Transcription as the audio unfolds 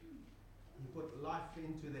life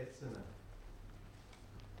into that sinner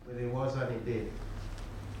where there was only death.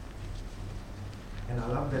 And I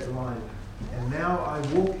love that line. And now I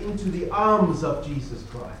walk into the arms of Jesus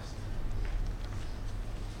Christ.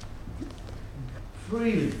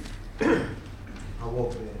 Freely I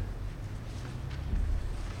walk there.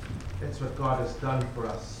 That's what God has done for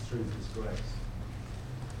us through His grace.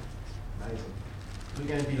 Amazing. We're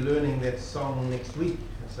going to be learning that song next week,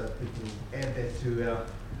 so if we can add that to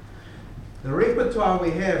the repertoire we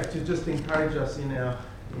have to just encourage us in our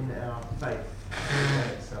faith.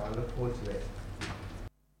 Okay, so I look forward to that.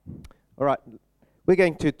 All right, we're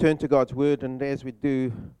going to turn to God's Word, and as we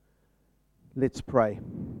do, let's pray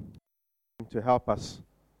to help us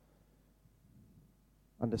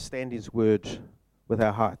understand His Word with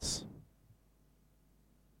our hearts.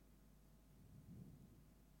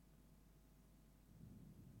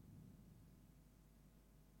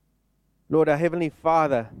 Lord, our Heavenly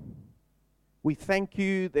Father, we thank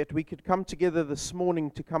You that we could come together this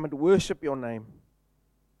morning to come and worship Your name.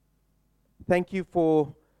 Thank You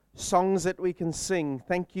for songs that we can sing.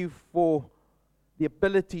 Thank You for the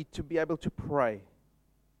ability to be able to pray,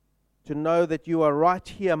 to know that You are right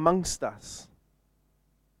here amongst us,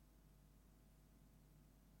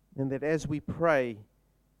 and that as we pray,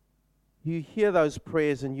 You hear those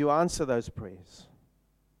prayers and You answer those prayers.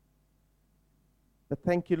 But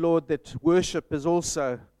thank You, Lord, that worship is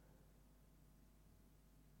also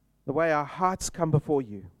the way our hearts come before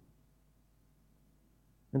You.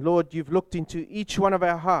 And Lord, You've looked into each one of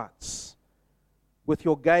our hearts with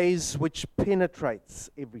Your gaze which penetrates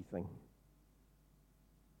everything.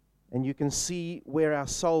 And You can see where our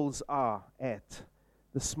souls are at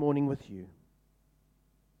this morning with You.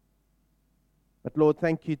 But Lord,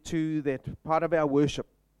 thank You too that part of our worship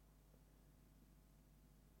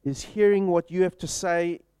is hearing what You have to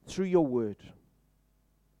say through Your Word.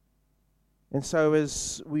 And so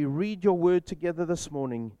as we read Your Word together this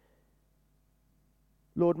morning,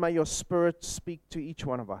 Lord, may Your Spirit speak to each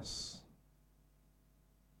one of us.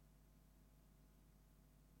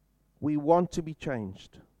 We want to be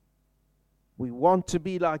changed. We want to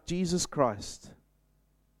be like Jesus Christ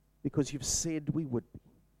because You've said we would be.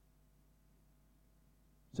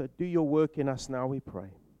 So do Your work in us now, we pray.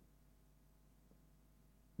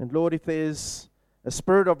 And Lord, if there's a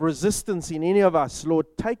spirit of resistance in any of us, Lord,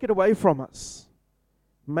 take it away from us.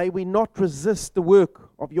 May we not resist the work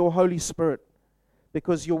of Your Holy Spirit,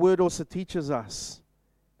 because Your Word also teaches us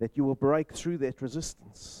that You will break through that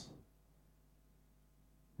resistance.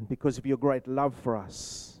 And because of Your great love for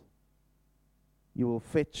us, You will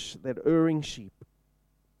fetch that erring sheep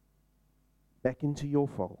back into Your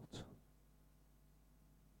fold.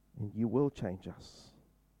 And You will change us.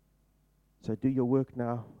 So do Your work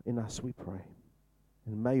now in us, we pray.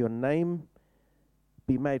 And may Your name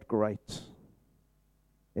be made great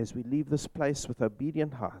as we leave this place with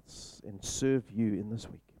obedient hearts and serve You in this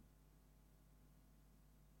week.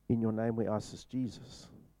 In Your name we ask this, Jesus,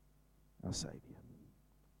 our Savior.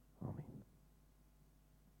 Amen.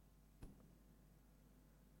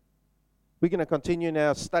 We're going to continue in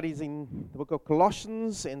our studies in the book of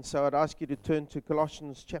Colossians, and so I'd ask you to turn to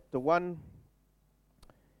Colossians chapter 1.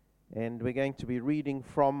 And we're going to be reading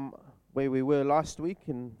from where we were last week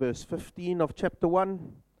in verse 15 of chapter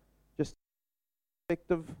 1, just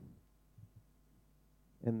perspective.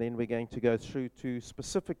 And then we're going to go through to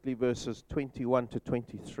specifically verses 21 to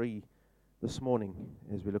 23 this morning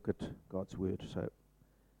as we look at God's Word. So,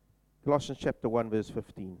 Colossians chapter 1, verse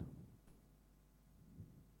 15.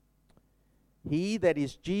 He, that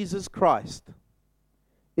is Jesus Christ,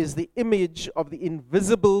 is the image of the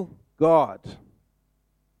invisible God.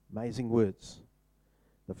 Amazing words.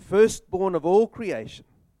 The firstborn of all creation.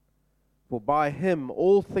 For by Him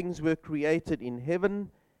all things were created in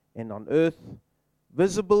heaven and on earth,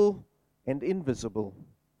 visible and invisible,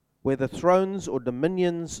 whether thrones or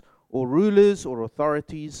dominions or rulers or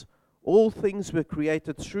authorities, all things were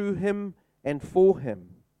created through Him and for Him.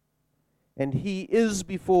 And He is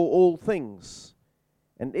before all things,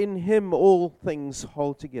 and in Him all things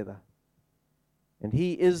hold together. And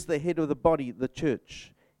He is the head of the body, the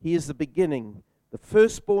church. He is the beginning, the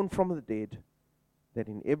firstborn from the dead, that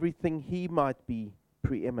in everything He might be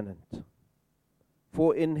preeminent.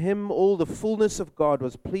 For in Him all the fullness of God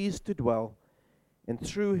was pleased to dwell, and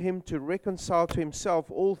through Him to reconcile to Himself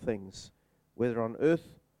all things, whether on earth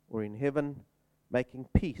or in heaven, making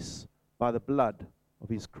peace by the blood of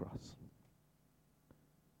His cross.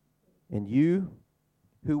 And you,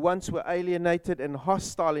 who once were alienated and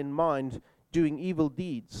hostile in mind, doing evil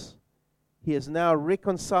deeds, He is now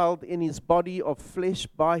reconciled in His body of flesh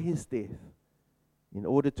by His death, in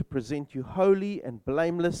order to present you holy and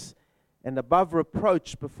blameless and above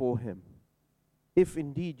reproach before him, if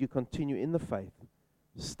indeed you continue in the faith,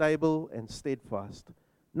 stable and steadfast,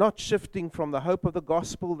 not shifting from the hope of the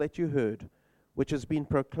gospel that you heard, which has been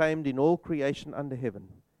proclaimed in all creation under heaven,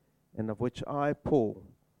 and of which I, Paul,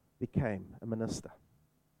 became a minister.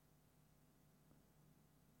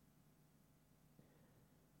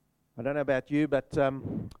 I don't know about you, but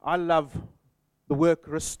I love the work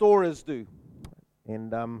restorers do.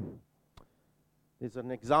 And there's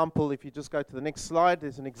an example, if you just go to the next slide,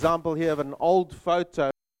 there's an example here of an old photo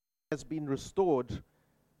that has been restored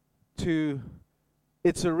to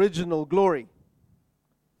its original glory.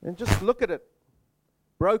 And just look at it.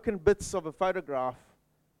 Broken bits of a photograph,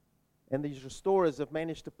 and these restorers have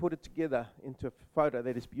managed to put it together into a photo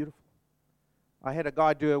that is beautiful. I had a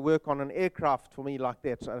guy do a work on an aircraft for me like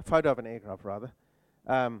that, so a photo of an aircraft rather.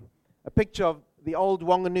 A picture of the old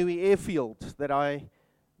Wanganui airfield that I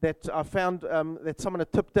found that someone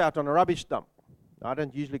had tipped out on a rubbish dump. I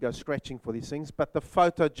don't usually go scratching for these things, but the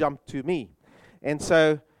photo jumped to me. And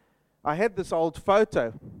so I had this old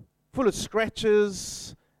photo full of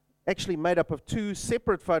scratches, actually made up of two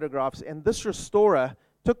separate photographs, and this restorer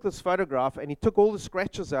took this photograph and he took all the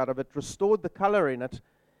scratches out of it, restored the color in it,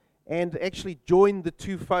 and actually joined the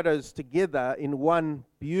two photos together in one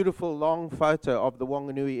beautiful long photo of the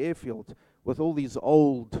Wanganui airfield with all these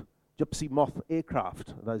old Gypsy Moth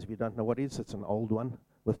aircraft. Those of you who don't know what it is, it's an old one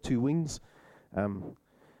with two wings. And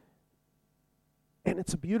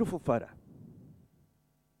it's a beautiful photo.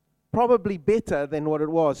 Probably better than what it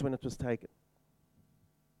was when it was taken.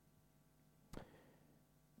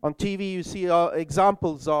 On TV you see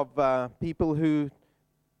examples of people who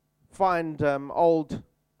find old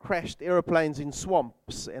crashed aeroplanes in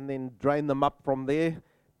swamps and then drain them up from there,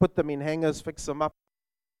 put them in hangars, fix them up,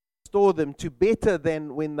 store them to better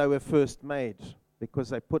than when they were first made, because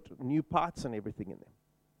they put new parts and everything in them.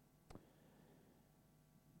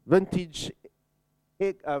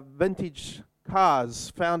 Vintage cars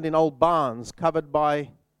found in old barns covered by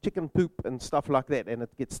chicken poop and stuff like that, and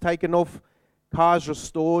it gets taken off, cars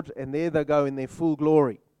restored, and there they go in their full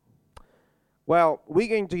glory. Well, we're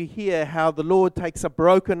going to hear how the Lord takes a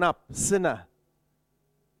broken up sinner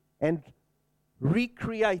and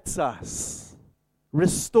recreates us,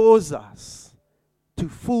 restores us to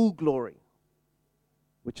full glory,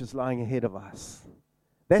 which is lying ahead of us.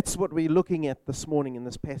 That's what we're looking at this morning in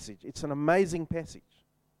this passage. It's an amazing passage.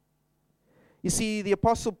 You see, the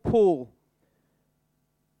Apostle Paul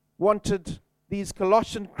wanted these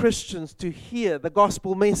Colossian Christians to hear the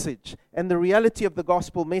gospel message and the reality of the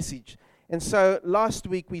gospel message. And so last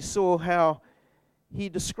week we saw how he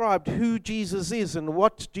described who Jesus is and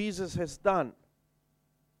what Jesus has done.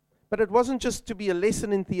 But it wasn't just to be a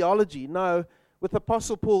lesson in theology. No, with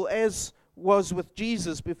Apostle Paul, as was with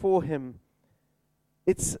Jesus before him,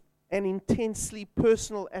 it's an intensely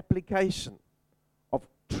personal application of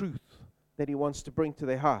truth that he wants to bring to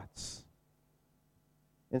their hearts.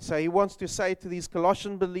 And so he wants to say to these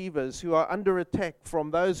Colossian believers who are under attack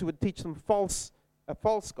from those who would teach them a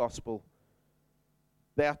false gospel,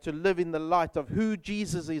 they are to live in the light of who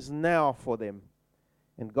Jesus is now for them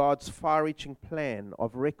and God's far-reaching plan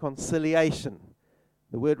of reconciliation.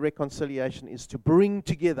 The word reconciliation is to bring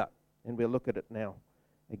together, and we'll look at it now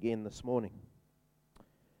again this morning.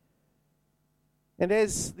 And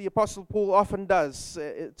as the Apostle Paul often does,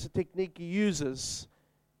 it's a technique he uses,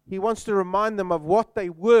 he wants to remind them of what they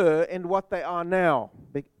were and what they are now.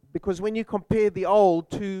 Because when you compare the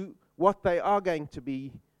old to what they are going to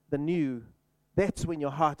be, the new, that's when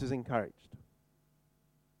your heart is encouraged.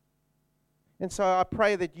 And so I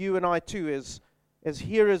pray that you and I too, as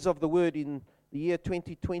hearers of the word in the year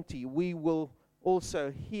 2020, we will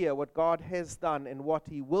also hear what God has done and what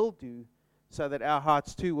he will do, so that our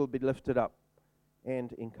hearts too will be lifted up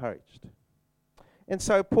and encouraged. And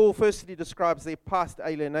so Paul firstly describes their past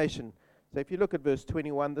alienation. So if you look at verse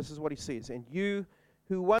 21, this is what he says. And you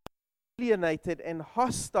who once were alienated and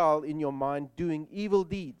hostile in your mind, doing evil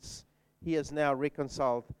deeds, he is now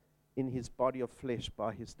reconciled in his body of flesh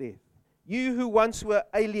by his death. You who once were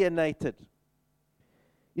alienated.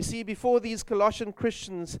 You see, before these Colossian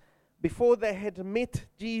Christians, before they had met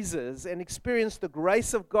Jesus and experienced the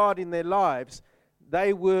grace of God in their lives,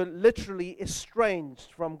 they were literally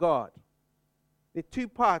estranged from God. There are two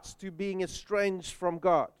parts to being estranged from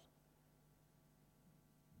God.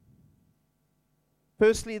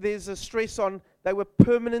 Firstly, there's a stress on they were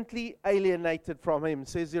permanently alienated from him,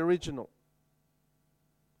 says the original.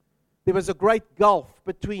 There was a great gulf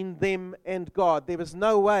between them and God. There was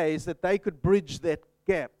no ways that they could bridge that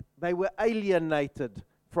gap. They were alienated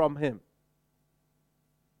from him.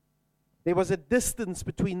 There was a distance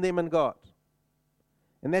between them and God.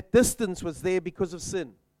 And that distance was there because of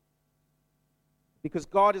sin. Because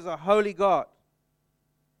God is a holy God.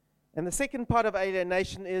 And the second part of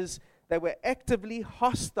alienation is they were actively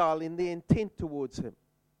hostile in their intent towards Him.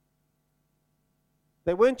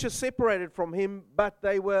 They weren't just separated from Him, but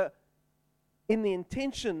they were, in the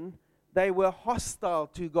intention, they were hostile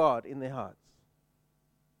to God in their hearts.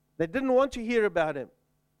 They didn't want to hear about Him.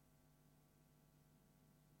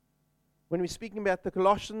 When we're speaking about the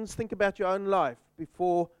Colossians, think about your own life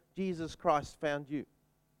before Jesus Christ found you.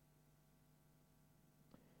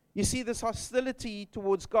 You see, this hostility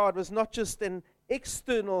towards God was not just an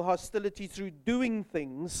external hostility through doing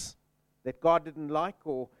things that God didn't like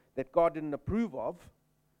or that God didn't approve of,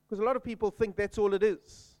 because a lot of people think that's all it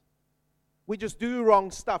is. We just do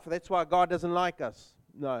wrong stuff, that's why God doesn't like us.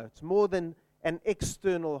 No, it's more than an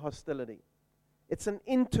external hostility. It's an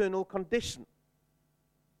internal condition.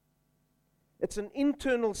 It's an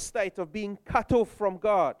internal state of being cut off from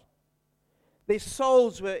God. Their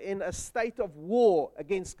souls were in a state of war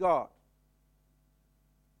against God.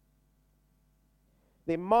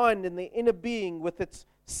 Their mind and their inner being, with its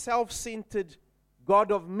self-centered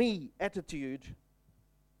God of me attitude,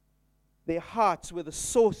 their hearts were the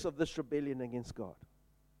source of this rebellion against God.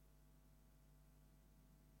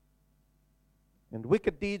 And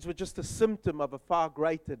wicked deeds were just a symptom of a far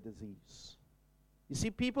greater disease. You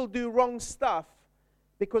see, people do wrong stuff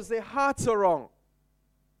because their hearts are wrong.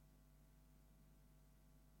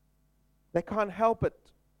 They can't help it.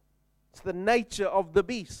 It's the nature of the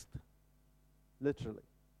beast, literally.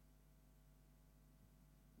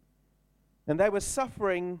 And they were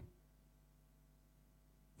suffering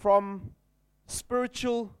from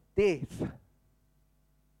spiritual death.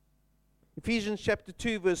 Ephesians chapter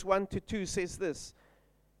 2, verse 1 to 2 says this: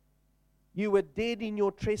 "You were dead in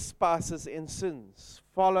your trespasses and sins,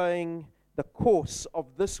 following the course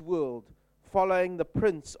of this world, following the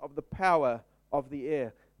prince of the power of the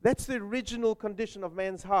air." That's the original condition of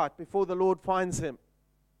man's heart before the Lord finds him.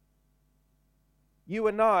 You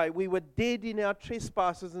and I, we were dead in our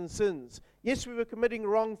trespasses and sins. Yes, we were committing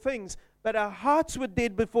wrong things, but our hearts were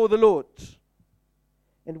dead before the Lord.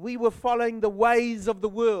 And we were following the ways of the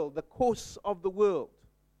world, the course of the world.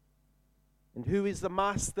 And who is the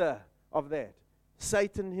master of that?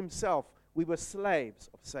 Satan himself. We were slaves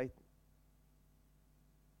of Satan.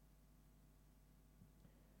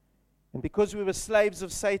 And because we were slaves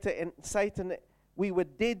of Satan, we were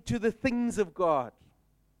dead to the things of God.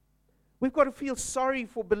 We've got to feel sorry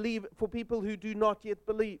for people who do not yet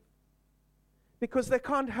believe, because they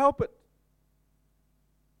can't help it.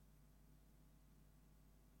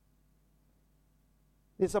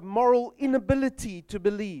 There's a moral inability to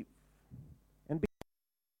believe. And because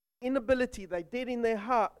of inability, they're dead in their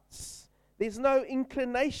hearts. There's no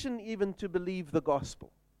inclination even to believe the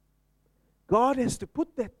gospel. God has to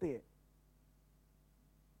put that there.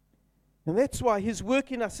 And that's why His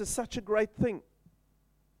work in us is such a great thing.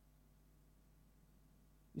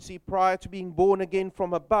 You see, prior to being born again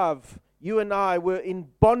from above, you and I were in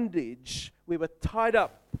bondage. We were tied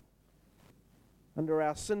up under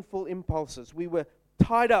our sinful impulses. We were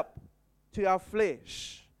tied up to our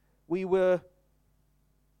flesh. We were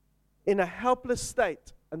in a helpless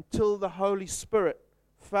state until the Holy Spirit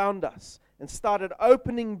found us and started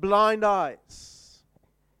opening blind eyes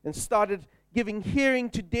and started giving hearing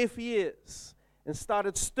to deaf ears and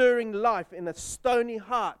started stirring life in a stony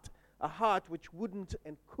heart, a heart which wouldn't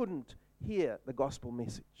and couldn't hear the gospel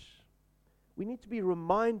message. We need to be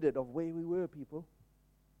reminded of where we were, people,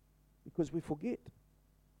 because we forget.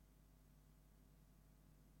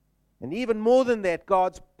 And even more than that,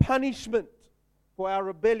 God's punishment for our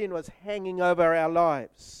rebellion was hanging over our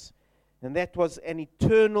lives. And that was an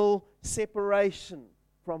eternal separation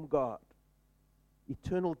from God.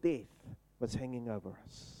 Eternal death was hanging over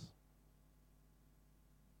us.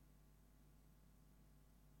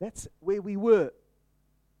 That's where we were.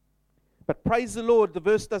 But praise the Lord, the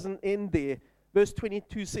verse doesn't end there. Verse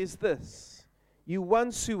 22 says this: "You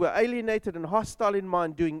once who were alienated and hostile in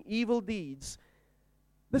mind, doing evil deeds."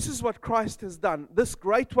 This is what Christ has done. This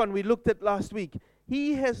great one we looked at last week.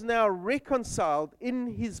 He has now reconciled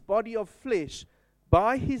in His body of flesh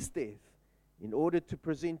by His death in order to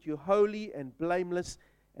present you holy and blameless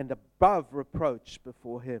and above reproach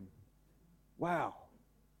before Him. Wow.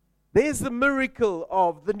 There's the miracle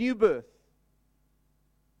of the new birth.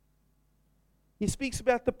 He speaks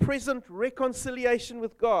about the present reconciliation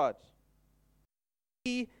with God.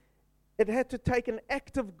 It had to take an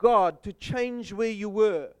act of God to change where you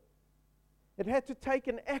were. It had to take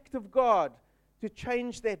an act of God to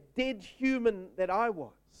change that dead human that I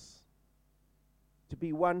was, to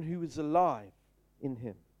be one who is alive in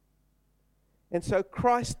Him. And so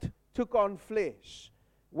Christ took on flesh.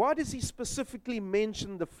 Why does he specifically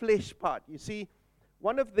mention the flesh part? You see,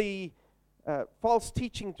 one of the false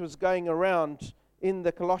teachings was going around in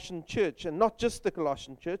the Colossian church, and not just the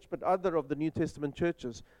Colossian church, but other of the New Testament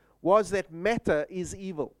churches, was that matter is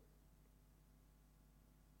evil.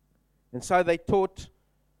 And so they taught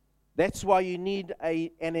that's why you need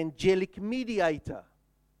an angelic mediator.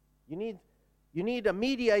 You need a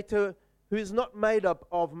mediator who is not made up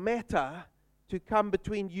of matter to come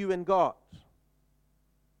between you and God.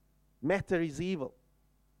 Matter is evil.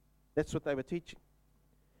 That's what they were teaching.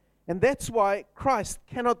 And that's why Christ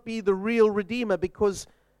cannot be the real Redeemer, because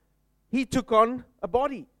he took on a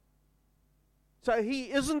body. So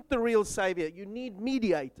he isn't the real Savior. You need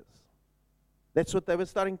mediators. That's what they were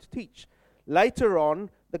starting to teach. Later on,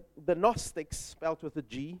 the Gnostics, spelled with a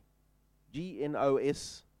G,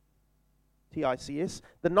 Gnostics,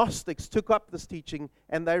 the Gnostics took up this teaching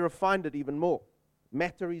and they refined it even more.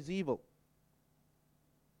 Matter is evil.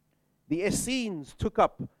 The Essenes took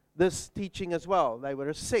up this teaching as well. They were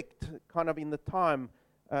a sect kind of in the time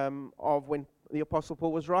of when the Apostle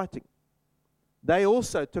Paul was writing. They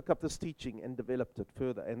also took up this teaching and developed it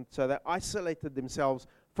further. And so they isolated themselves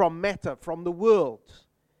from matter, from the world.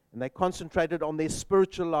 And they concentrated on their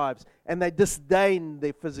spiritual lives. And they disdained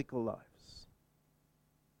their physical lives.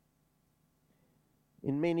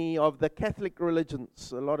 In many of the Catholic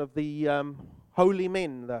religions, a lot of the holy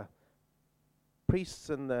men, the priests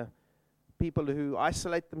and the people who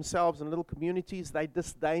isolate themselves in little communities, they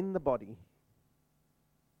disdain the body.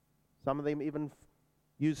 Some of them even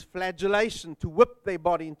use flagellation to whip their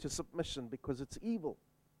body into submission because it's evil.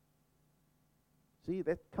 See,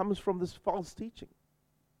 that comes from this false teaching.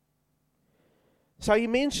 So he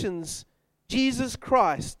mentions Jesus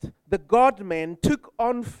Christ, the God-man, took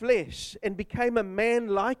on flesh and became a man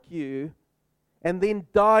like you and then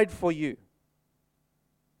died for you.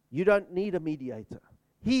 You don't need a mediator.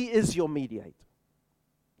 He is your mediator.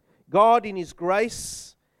 God in His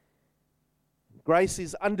grace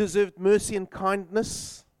is undeserved mercy and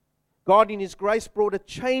kindness. God in His grace brought a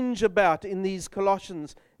change about in these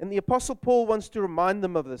Colossians. And the Apostle Paul wants to remind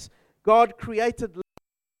them of this. God created a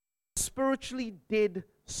spiritually dead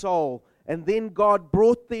soul. And then God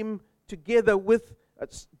brought them together with,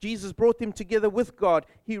 Jesus brought them together with God.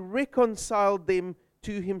 He reconciled them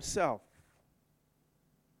to Himself.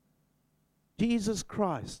 Jesus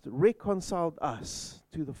Christ reconciled us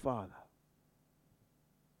to the Father.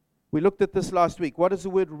 We looked at this last week. What does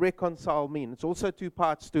the word reconcile mean? It's also two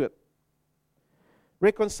parts to it.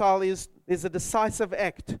 Reconcile is a decisive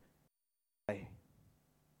act.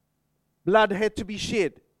 Blood had to be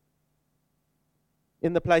shed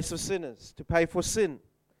in the place of sinners to pay for sin.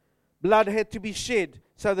 Blood had to be shed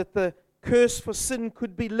so that the curse for sin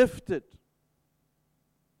could be lifted.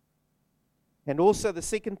 And also the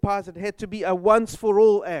second part, it had to be a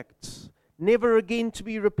once-for-all act, never again to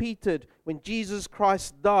be repeated. When Jesus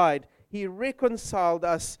Christ died, He reconciled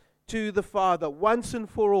us to the Father once and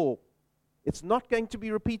for all. It's not going to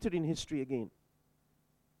be repeated in history again.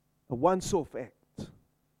 A once-off act.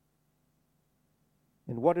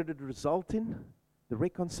 And what did it result in? The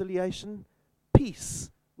reconciliation,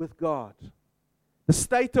 peace with God. The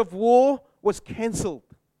state of war was cancelled,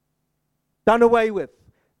 done away with.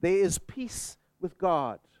 There is peace with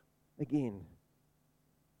God again.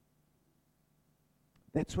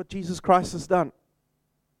 That's what Jesus Christ has done.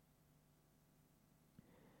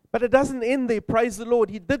 But it doesn't end there, praise the Lord.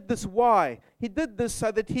 He did this why? He did this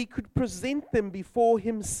so that He could present them before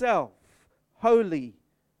Himself, holy,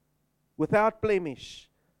 without blemish,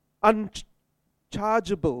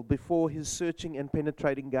 unchargeable before His searching and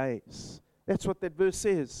penetrating gaze. That's what that verse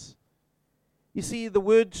says. You see, the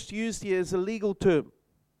word used here is a legal term.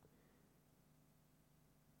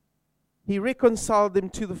 He reconciled them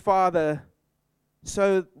to the Father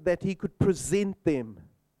so that He could present them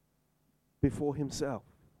before Himself.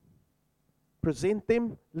 Present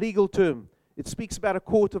them, legal term. It speaks about a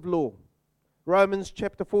court of law. Romans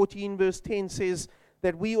chapter 14 verse 10 says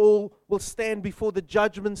that we all will stand before the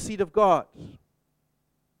judgment seat of God.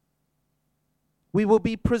 We will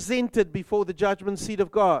be presented before the judgment seat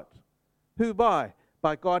of God. Who by?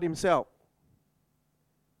 By God Himself.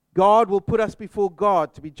 God will put us before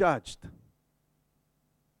God to be judged.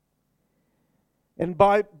 And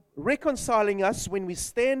by reconciling us, when we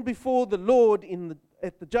stand before the Lord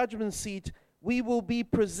at the judgment seat, we will be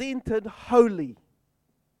presented holy.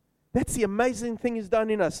 That's the amazing thing He's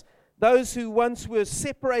done in us. Those who once were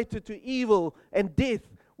separated to evil and death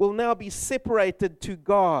will now be separated to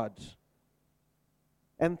God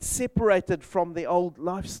and separated from the old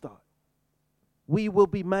lifestyle. We will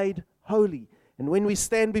be made holy. And when we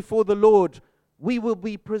stand before the Lord, we will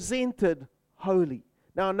be presented holy.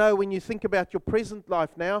 Now, I know when you think about your present life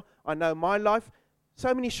now, I know my life,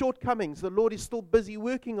 so many shortcomings the Lord is still busy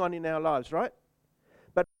working on in our lives, right?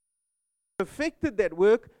 But perfected that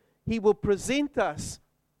work, He will present us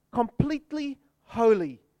completely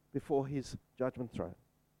holy before His judgment throne.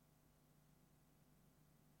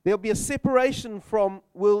 There'll be a separation from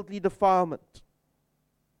worldly defilement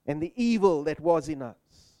and the evil that was in us.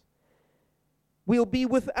 We'll be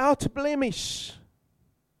without blemish.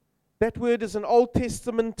 That word is an Old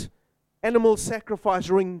Testament animal sacrifice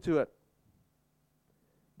ring to it.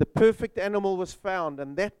 The perfect animal was found,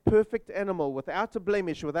 and that perfect animal, without a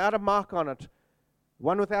blemish, without a mark on it,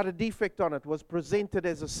 one without a defect on it, was presented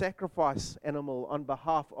as a sacrifice animal on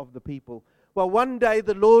behalf of the people. Well, one day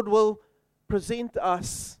the Lord will present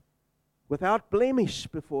us without blemish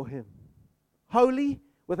before Him. Holy,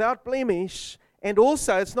 without blemish, and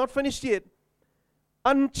also, it's not finished yet,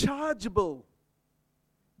 unchargeable.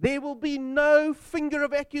 There will be no finger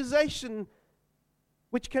of accusation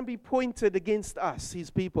which can be pointed against us, His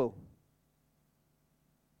people,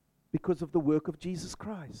 because of the work of Jesus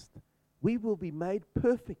Christ. We will be made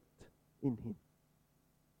perfect in Him.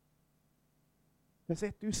 Does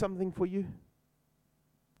that do something for you?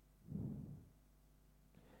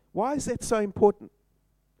 Why is that so important?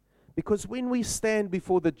 Because when we stand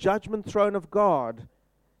before the judgment throne of God,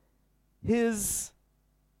 His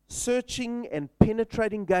searching and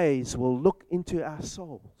penetrating gaze will look into our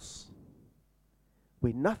souls,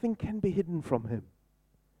 where nothing can be hidden from Him.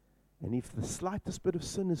 And if the slightest bit of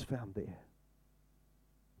sin is found there,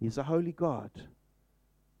 He's a holy God.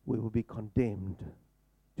 We will be condemned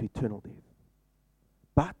to eternal death.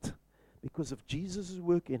 But because of Jesus'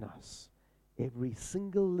 work in us, every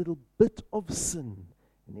single little bit of sin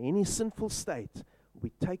in any sinful state will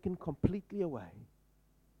be taken completely away.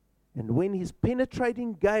 And when His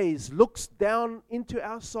penetrating gaze looks down into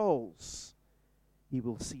our souls, He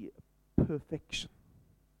will see perfection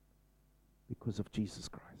because of Jesus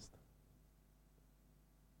Christ.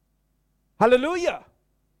 Hallelujah!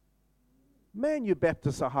 Man, you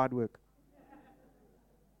Baptists are hard work.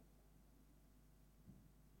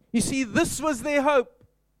 You see, this was their hope.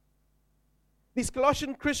 These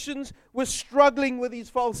Colossian Christians were struggling with these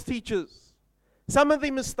false teachers. Some of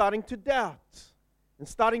them are starting to doubt and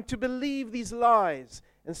starting to believe these lies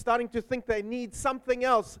and starting to think they need something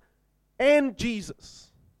else and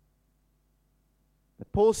Jesus.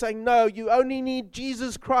 But Paul's saying, no, you only need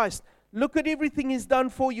Jesus Christ. Look at everything He's done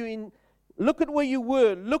for you. Look at where you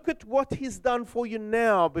were. Look at what He's done for you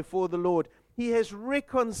now before the Lord. He has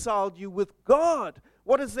reconciled you with God.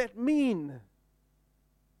 What does that mean?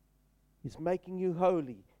 He's making you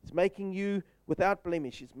holy. He's making you without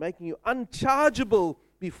blemish. He's making you unchargeable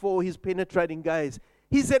before His penetrating gaze.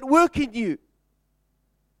 He's at work in you.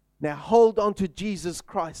 Now hold on to Jesus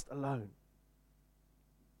Christ alone.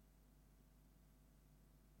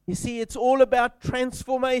 You see, it's all about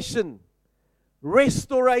transformation,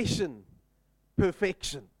 restoration,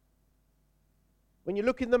 perfection. When you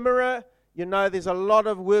look in the mirror, you know there's a lot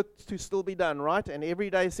of work to still be done, right? And every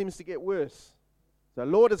day seems to get worse. So the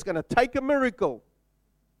Lord is going to take a miracle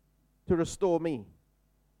to restore me.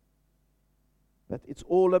 But it's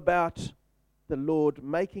all about the Lord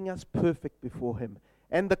making us perfect before Him.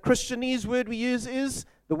 And the Christianese word we use is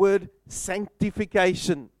the word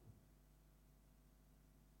sanctification.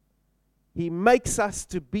 He makes us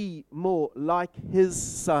to be more like His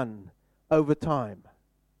Son over time.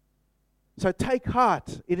 So take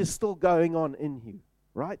heart, it is still going on in you,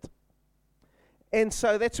 right? And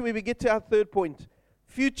so that's where we get to our third point.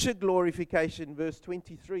 Future glorification, verse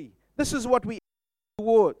 23. This is what we aim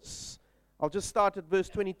towards. I'll just start at verse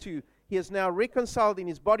 22. He is now reconciled in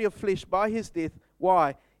His body of flesh by His death.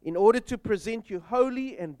 Why? In order to present you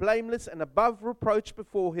holy and blameless and above reproach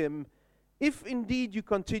before Him, if indeed you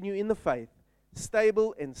continue in the faith,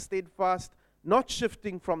 stable and steadfast, not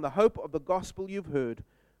shifting from the hope of the gospel you've heard,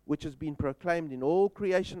 which has been proclaimed in all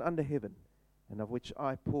creation under heaven, and of which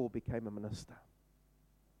I, Paul, became a minister.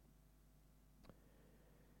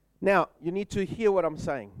 Now, you need to hear what I'm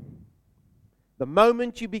saying. The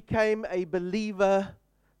moment you became a believer,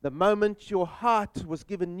 the moment your heart was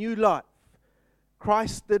given new life,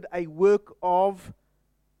 Christ did a work of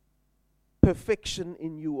perfection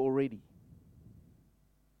in you already.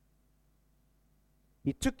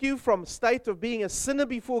 He took you from a state of being a sinner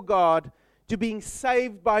before God to being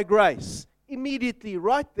saved by grace. Immediately,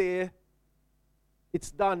 right there, it's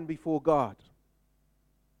done before God.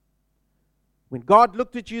 When God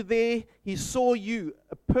looked at you there, He saw you,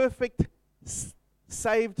 a perfect,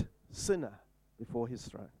 saved sinner before His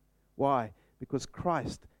throne. Why? Because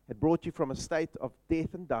Christ had brought you from a state of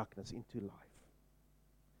death and darkness into life.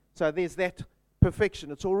 So there's that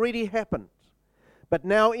perfection. It's already happened. But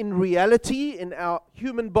now in reality, in our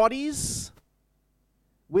human bodies,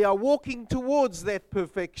 we are walking towards that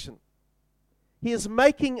perfection. He is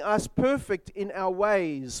making us perfect in our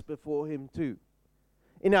ways before Him too.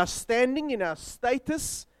 In our standing, in our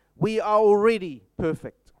status, we are already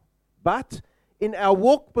perfect. But in our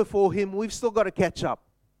walk before Him, we've still got to catch up.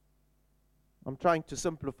 I'm trying to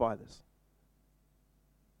simplify this.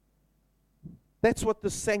 That's what the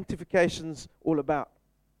sanctification's all about.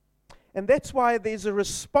 And that's why there's a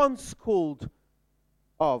response called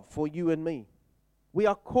for you and me. We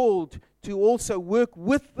are called to also work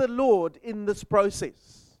with the Lord in this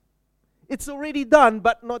process. It's already done,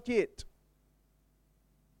 but not yet.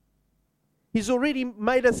 He's already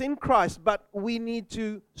made us in Christ, but we need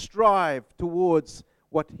to strive towards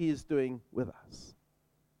what He is doing with us.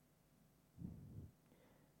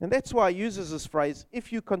 And that's why He uses this phrase,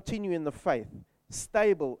 if you continue in the faith,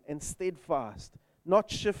 stable and steadfast,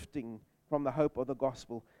 not shifting from the hope of the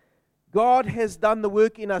gospel. God has done the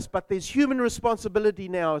work in us, but there's human responsibility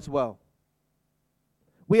now as well.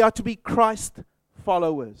 We are to be Christ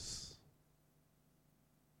followers.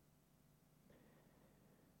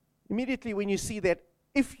 Immediately when you see that,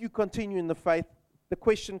 if you continue in the faith, the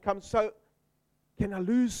question comes, so can I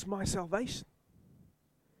lose my salvation?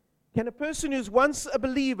 Can a person who's once a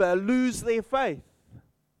believer lose their faith?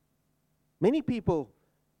 Many people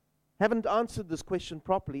haven't answered this question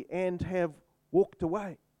properly and have walked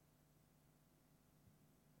away.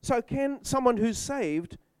 So can someone who's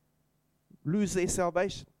saved lose their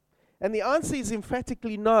salvation? And the answer is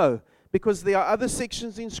emphatically no, because there are other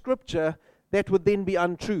sections in Scripture that would then be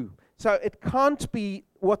untrue. So it can't be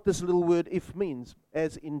what this little word if means,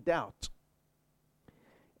 as in doubt.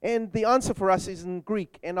 And the answer for us is in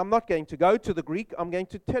Greek. And I'm not going to go to the Greek. I'm going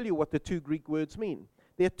to tell you what the two Greek words mean.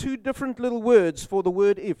 There are two different little words for the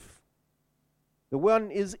word if. The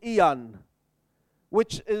one is ian,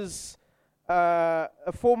 which is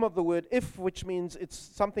a form of the word if, which means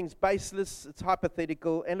something's baseless, it's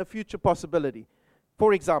hypothetical, and a future possibility.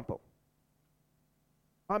 For example,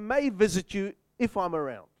 I may visit you if I'm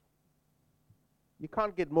around. You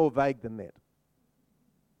can't get more vague than that.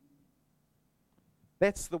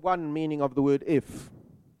 That's the one meaning of the word if.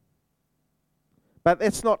 But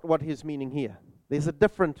that's not what he's meaning here. There's a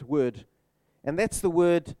different word, and that's the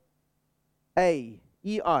word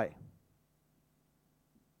E-I.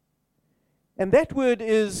 And that word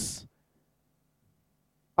is,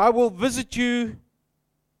 I will visit you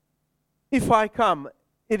if I come.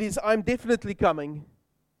 It is, I'm definitely coming.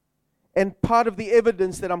 And part of the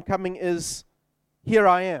evidence that I'm coming is, here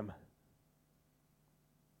I am.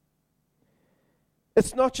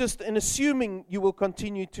 It's not just an assuming you will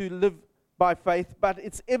continue to live by faith, but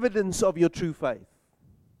it's evidence of your true faith.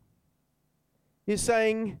 He's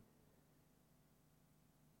saying,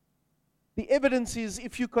 the evidence is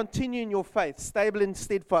if you continue in your faith, stable and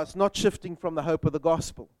steadfast, not shifting from the hope of the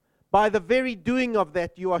gospel. By the very doing of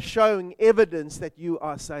that, you are showing evidence that you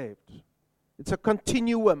are saved. It's a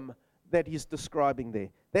continuum that he's describing there.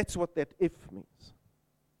 That's what that if means.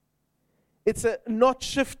 It's a not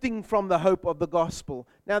shifting from the hope of the gospel.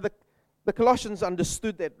 Now, the Colossians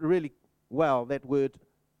understood that really well, that word,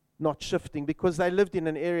 not shifting, because they lived in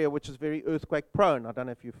an area which is very earthquake prone. I don't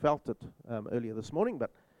know if you felt it earlier this morning,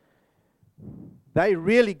 but they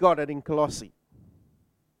really got it in Colossae.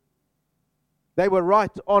 They were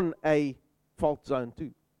right on a fault zone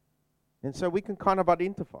too. And so we can kind of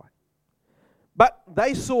identify. But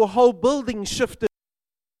they saw whole buildings shifted.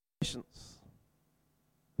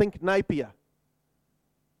 Think Napier.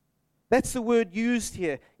 That's the word used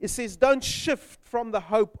here. It says, don't shift from the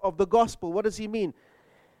hope of the gospel. What does he mean?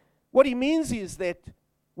 What he means is that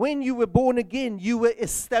when you were born again, you were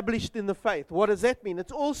established in the faith. What does that mean?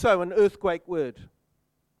 It's also an earthquake word.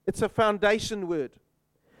 It's a foundation word.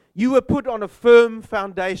 You were put on a firm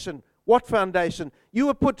foundation. What foundation? You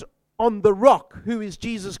were put on the rock, who is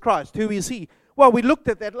Jesus Christ. Who is He? Well, we looked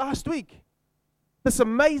at that last week. This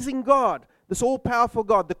amazing God, this all-powerful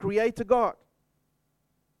God, the Creator God.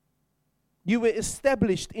 You were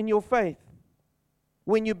established in your faith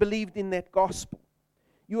when you believed in that gospel.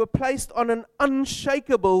 You were placed on an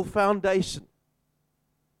unshakable foundation.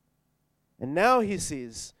 And now he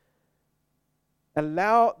says,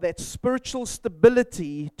 allow that spiritual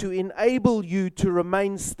stability to enable you to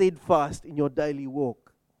remain steadfast in your daily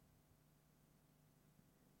walk.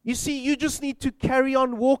 You see, you just need to carry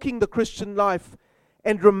on walking the Christian life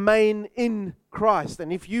and remain in Christ.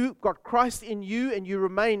 And if you've got Christ in you and you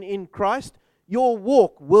remain in Christ, your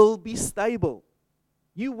walk will be stable.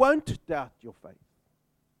 You won't doubt your faith.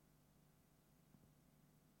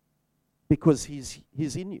 because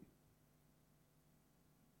He's in you.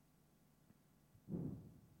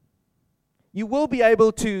 You will be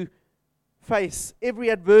able to face every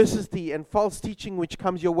adversity and false teaching which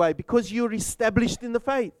comes your way because you're established in the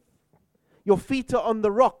faith. Your feet are on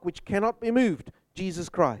the rock which cannot be moved, Jesus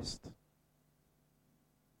Christ.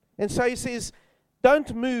 And so he says,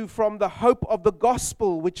 don't move from the hope of the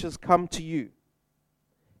gospel which has come to you.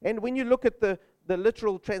 And when you look at the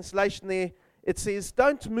literal translation there, it says,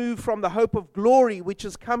 don't move from the hope of glory which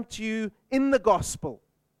has come to you in the gospel.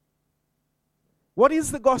 What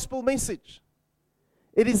is the gospel message?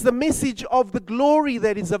 It is the message of the glory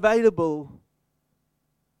that is available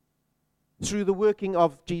through the working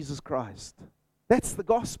of Jesus Christ. That's the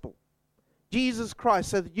gospel. Jesus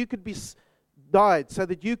Christ, so that you could be died, so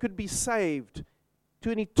that you could be saved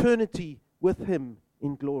to an eternity with Him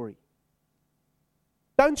in glory.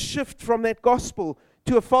 Don't shift from that gospel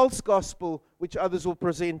to a false gospel which others will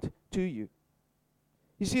present to you.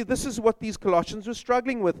 You see, this is what these Colossians were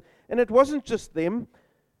struggling with. And it wasn't just them.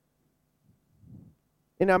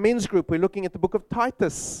 In our men's group, we're looking at the book of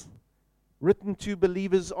Titus, written to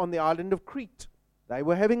believers on the island of Crete. They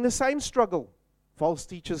were having the same struggle, false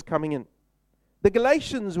teachers coming in. The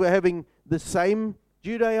Galatians were having the same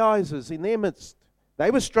Judaizers in their midst.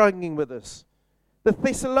 They were struggling with this. The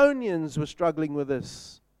Thessalonians were struggling with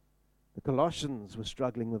this. The Colossians were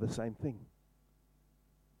struggling with the same thing.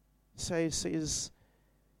 So he says,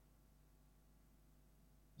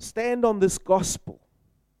 stand on this gospel.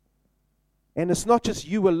 And it's not just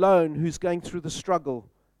you alone who's going through the struggle.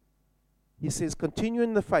 He says, continue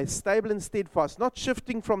in the faith, stable and steadfast, not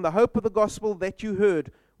shifting from the hope of the gospel that you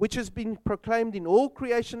heard, which has been proclaimed in all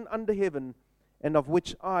creation under heaven, and of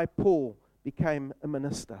which I, Paul, became a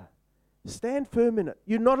minister. Stand firm in it.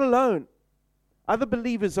 You're not alone. Other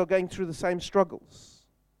believers are going through the same struggles.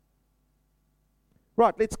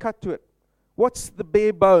 Right, let's cut to it. What's the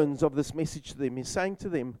bare bones of this message to them? He's saying to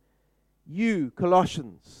them, you,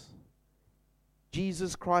 Colossians,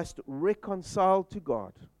 Jesus Christ reconciled to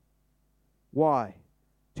God. Why?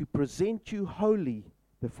 To present you holy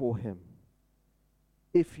before Him,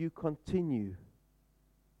 if you continue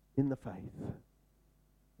in the faith,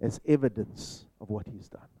 as evidence of what He's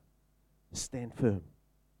done. Stand firm.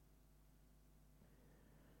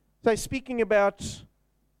 So speaking about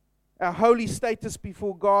our holy status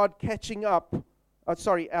before God catching up,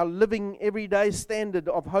 our living everyday standard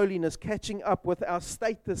of holiness catching up with our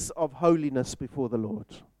status of holiness before the Lord.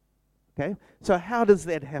 Okay? So how does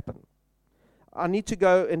that happen? I need to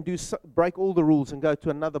go and break all the rules and go to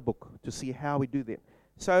another book to see how we do that.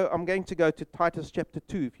 So I'm going to go to Titus chapter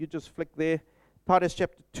 2. If you just flick there, Titus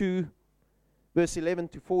chapter 2, verse 11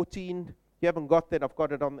 to 14. If you haven't got that, I've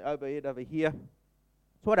got it on the overhead over here.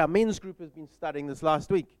 It's what our men's group has been studying this last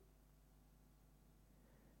week.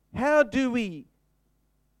 How do we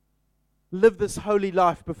live this holy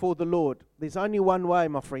life before the Lord? There's only one way,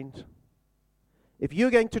 my friend. If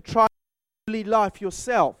you're going to try holy life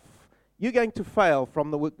yourself, you're going to fail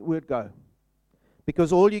from the word go.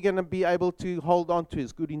 Because all you're going to be able to hold on to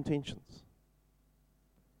is good intentions.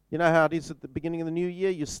 You know how it is at the beginning of the new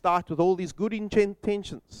year? You start with all these good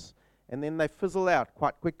intentions, and then they fizzle out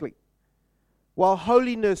quite quickly. While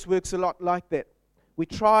holiness works a lot like that. We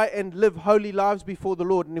try and live holy lives before the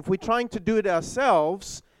Lord. And if we're trying to do it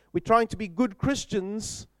ourselves, we're trying to be good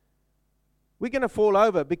Christians, we're going to fall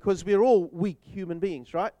over because we're all weak human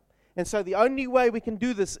beings, right? And so the only way we can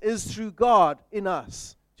do this is through God in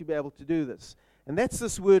us to be able to do this. And that's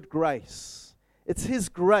this word grace. It's His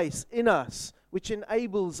grace in us which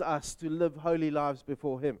enables us to live holy lives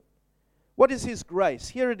before Him. What is His grace?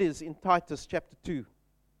 Here it is in Titus chapter 2.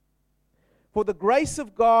 For the grace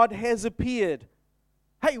of God has appeared.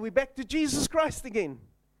 Hey, we're back to Jesus Christ again.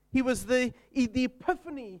 He was the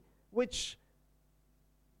epiphany,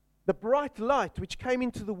 the bright light which came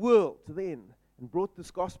into the world then and brought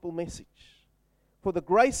this gospel message. For the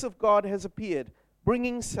grace of God has appeared,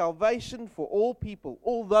 bringing salvation for all people,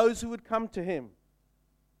 all those who would come to Him.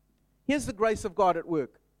 Here's the grace of God at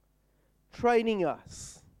work, training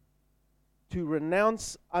us to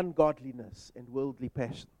renounce ungodliness and worldly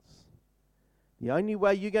passions. The only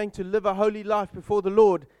way you're going to live a holy life before the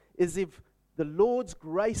Lord is if the Lord's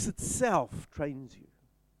grace itself trains you.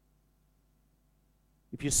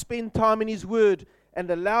 If you spend time in His Word and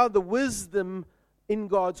allow the wisdom in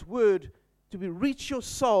God's Word to reach your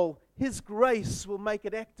soul, His grace will make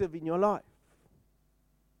it active in your life.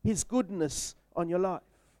 His goodness on your life.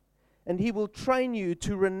 And He will train you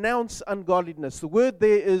to renounce ungodliness. The word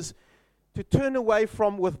there is to turn away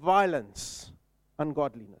from with violence,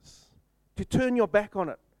 ungodliness. To turn your back on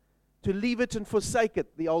it. To leave it and forsake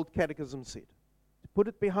it, the old catechism said. To put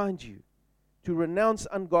it behind you. to renounce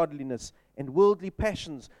ungodliness and worldly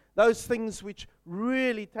passions, those things which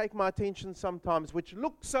really take my attention sometimes, which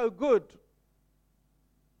look so good,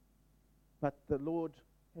 but the Lord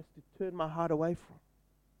has to turn my heart away from.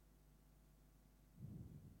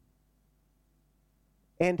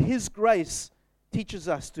 And His grace teaches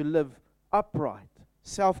us to live upright,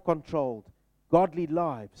 self-controlled, godly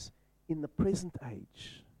lives in the present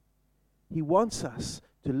age. He wants us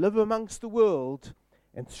to live amongst the world,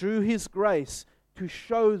 and through His grace to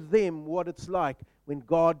show them what it's like when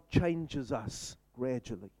God changes us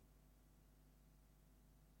gradually.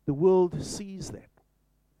 The world sees that.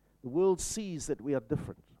 The world sees that we are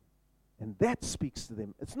different. And that speaks to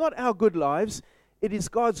them. It's not our good lives. It is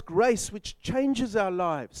God's grace which changes our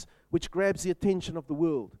lives, which grabs the attention of the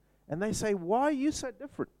world. And they say, why are you so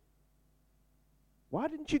different? Why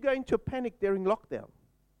didn't you go into a panic during lockdown?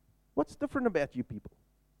 What's different about you people?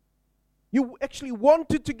 You actually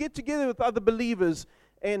wanted to get together with other believers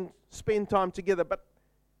and spend time together, but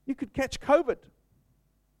you could catch COVID.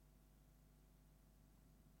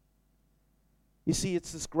 You see,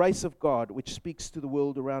 it's this grace of God which speaks to the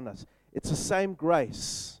world around us. It's the same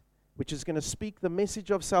grace which is going to speak the message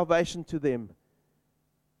of salvation to them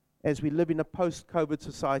as we live in a post-COVID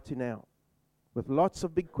society now, with lots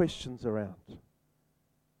of big questions around.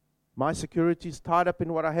 My security is tied up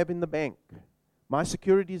in what I have in the bank. My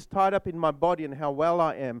security is tied up in my body and how well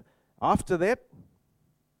I am. After that,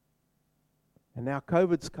 and now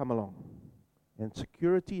COVID's come along, and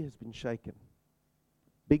security has been shaken.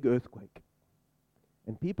 Big earthquake.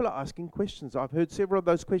 And people are asking questions. I've heard several of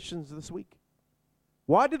those questions this week.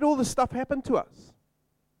 Why did all this stuff happen to us?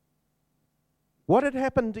 What had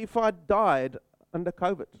happened if I died under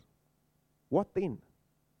COVID? What then?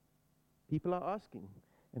 People are asking.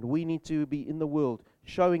 And we need to be in the world,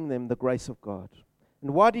 showing them the grace of God.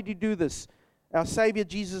 And why did He do this? Our Savior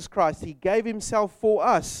Jesus Christ, He gave Himself for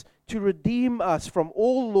us to redeem us from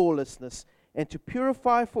all lawlessness and to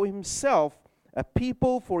purify for Himself a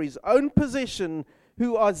people for His own possession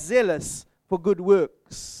who are zealous for good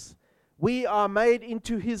works. We are made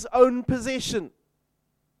into His own possession.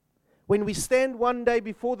 When we stand one day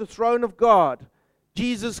before the throne of God,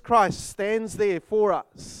 Jesus Christ stands there for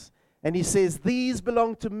us. And He says, these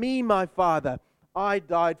belong to me, my Father. I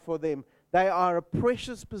died for them. They are a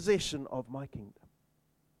precious possession of my kingdom.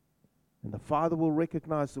 And the Father will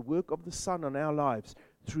recognize the work of the Son on our lives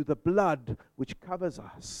through the blood which covers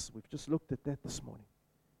us. We've just looked at that this morning.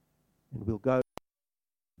 And we'll go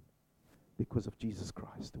because of Jesus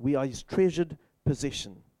Christ. We are His treasured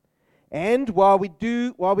possession. And while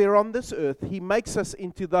we're on this earth, He makes us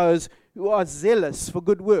into those who are zealous for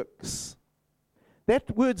good works.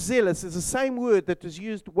 That word zealous is the same word that was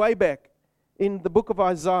used way back in the book of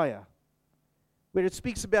Isaiah, where it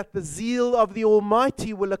speaks about the zeal of the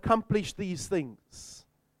Almighty will accomplish these things.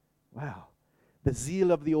 Wow. The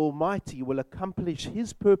zeal of the Almighty will accomplish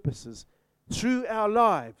His purposes through our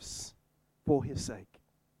lives for His sake.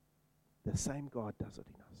 The same God does it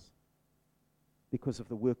in us because of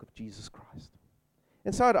the work of Jesus Christ.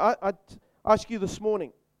 And so I'd ask you this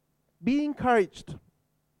morning, be encouraged.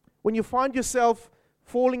 When you find yourself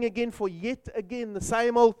falling again for yet again the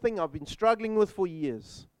same old thing I've been struggling with for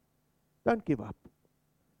years, don't give up.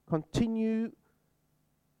 Continue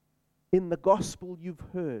in the gospel you've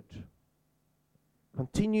heard.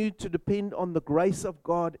 Continue to depend on the grace of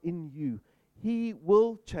God in you. He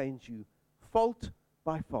will change you, fault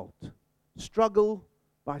by fault, struggle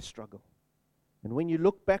by struggle. And when you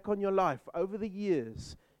look back on your life over the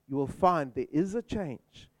years, you will find there is a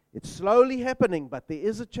change. It's slowly happening, but there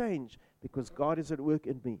is a change because God is at work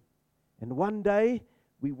in me. And one day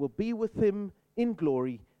we will be with Him in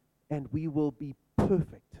glory and we will be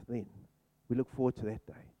perfect then. We look forward to that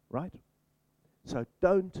day, right? So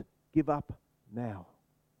don't give up now.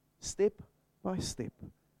 Step by step,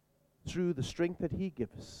 through the strength that He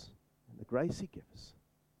gives and the grace He gives,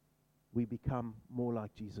 we become more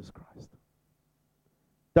like Jesus Christ.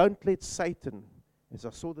 Don't let Satan, as I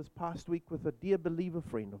saw this past week with a dear believer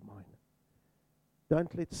friend of mine,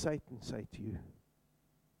 don't let Satan say to you,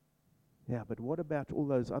 yeah, but what about all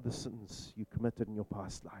those other sins you committed in your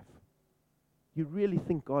past life? You really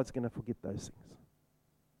think God's going to forget those things?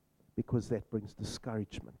 Because that brings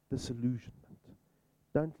discouragement, disillusionment.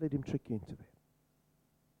 Don't let him trick you into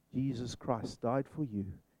that. Jesus Christ died for you.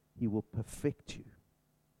 He will perfect you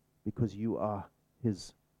because you are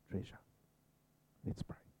His treasure. Let's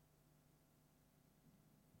pray.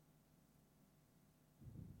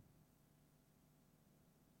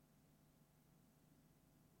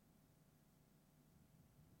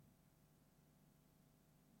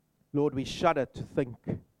 Lord, we shudder to think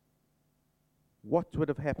what would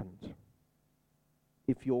have happened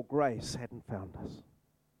if your grace hadn't found us.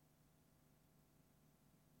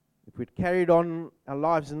 If we'd carried on our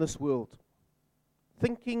lives in this world,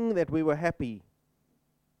 thinking that we were happy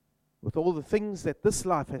with all the things that this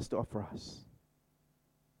life has to offer us,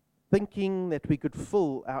 thinking that we could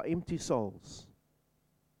fill our empty souls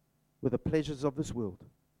with the pleasures of this world.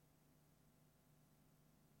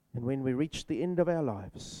 And when we reach the end of our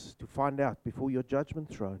lives, to find out before your judgment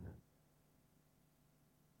throne,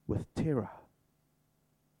 with terror,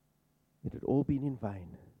 it had all been in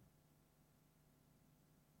vain.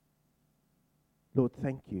 Lord,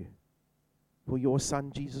 thank you for your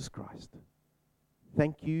Son, Jesus Christ.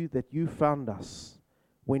 Thank you that you found us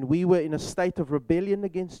when we were in a state of rebellion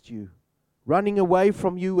against you, running away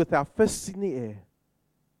from you with our fists in the air.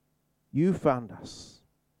 You found us.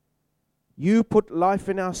 You put life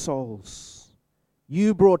in our souls.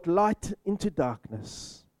 You brought light into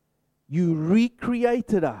darkness. You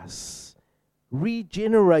recreated us,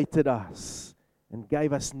 regenerated us, and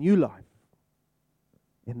gave us new life.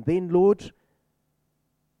 And then, Lord,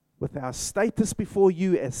 with our status before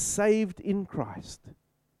you as saved in Christ,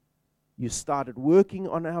 you started working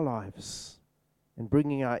on our lives and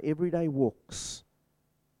bringing our everyday walks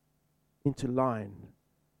into line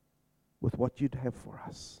with what you'd have for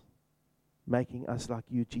us, making us like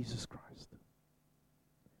you, Jesus Christ.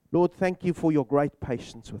 Lord, thank you for your great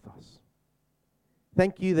patience with us.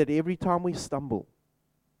 Thank you that every time we stumble,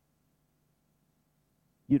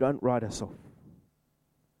 you don't write us off,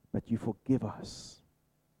 but you forgive us.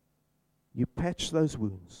 You patch those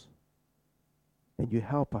wounds, and you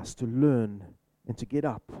help us to learn and to get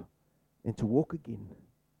up and to walk again.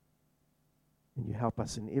 And you help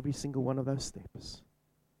us in every single one of those steps.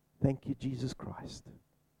 Thank you, Jesus Christ.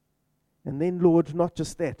 And then, Lord, not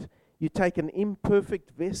just that, you take an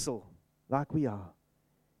imperfect vessel like we are,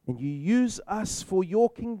 and you use us for your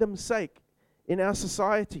kingdom's sake in our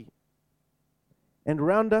society. And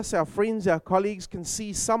around us, our friends, our colleagues can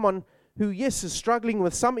see someone who, yes, is struggling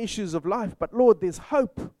with some issues of life, but Lord, there's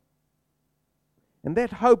hope. And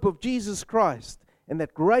that hope of Jesus Christ and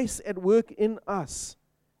that grace at work in us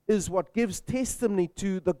is what gives testimony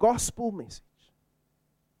to the gospel message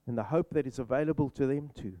and the hope that is available to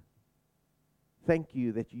them too. Thank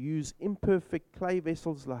you that you use imperfect clay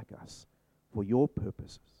vessels like us for your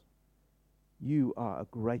purposes. You are a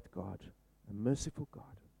great God, a merciful God,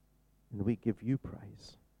 and we give you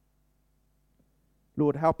praise.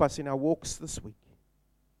 Lord, help us in our walks this week,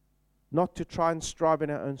 not to try and strive in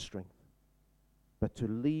our own strength, but to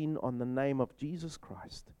lean on the name of Jesus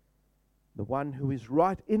Christ, the one who is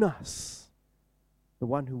right in us, the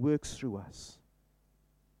one who works through us,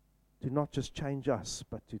 to not just change us,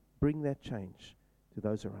 but to bring that change to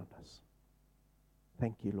those around us.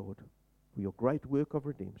 Thank you, Lord, for your great work of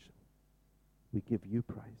redemption. We give you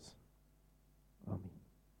praise. Amen.